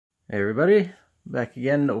Hey everybody, back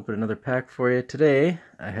again to open another pack for you. Today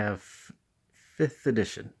I have 5th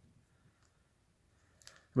edition.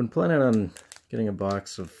 I've been planning on getting a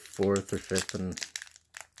box of 4th or 5th and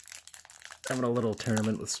having a little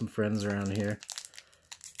tournament with some friends around here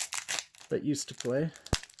that used to play.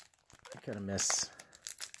 I kind of miss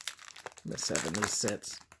having these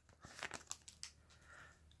sets.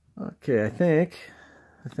 Okay, I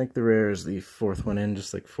think the rare is the 4th one in,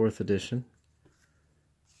 just like 4th edition.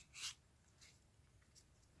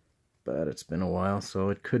 But it's been a while, so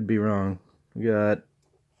it could be wrong. We got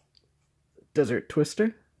Desert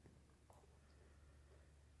Twister.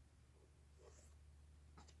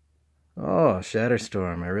 Oh,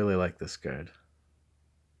 Shatterstorm. I really like this card.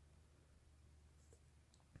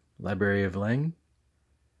 Library of Leng.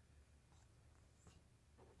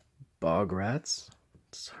 Bog Rats.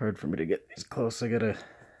 It's hard for me to get these close. I got a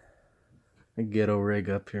ghetto rig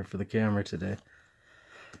up here for the camera today.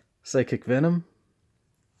 Psychic Venom.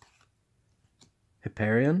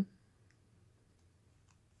 Hyperion,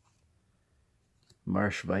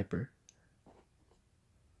 Marsh Viper,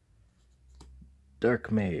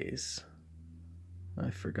 Dark Maze.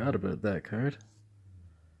 I forgot about that card.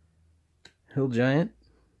 Hill Giant.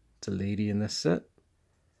 It's a lady in this set.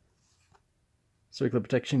 Circle of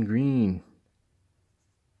Protection Green.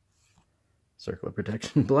 Circle of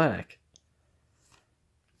Protection Black.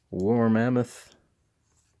 War Mammoth.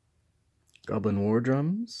 Goblin War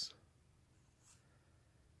Drums.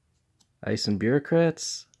 Ice and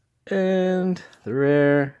Bureaucrats, and the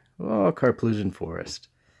rare, Karplusian Forest.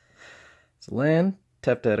 It's a land,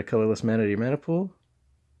 tap to add a colorless mana to your mana pool,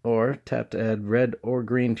 or tap to add red or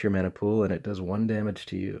green to your mana pool, and it does 1 damage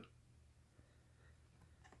to you.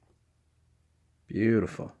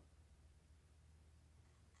 Beautiful.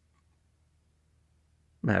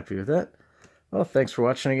 I'm happy with that. Well, thanks for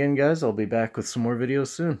watching again, guys. I'll be back with some more videos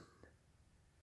soon.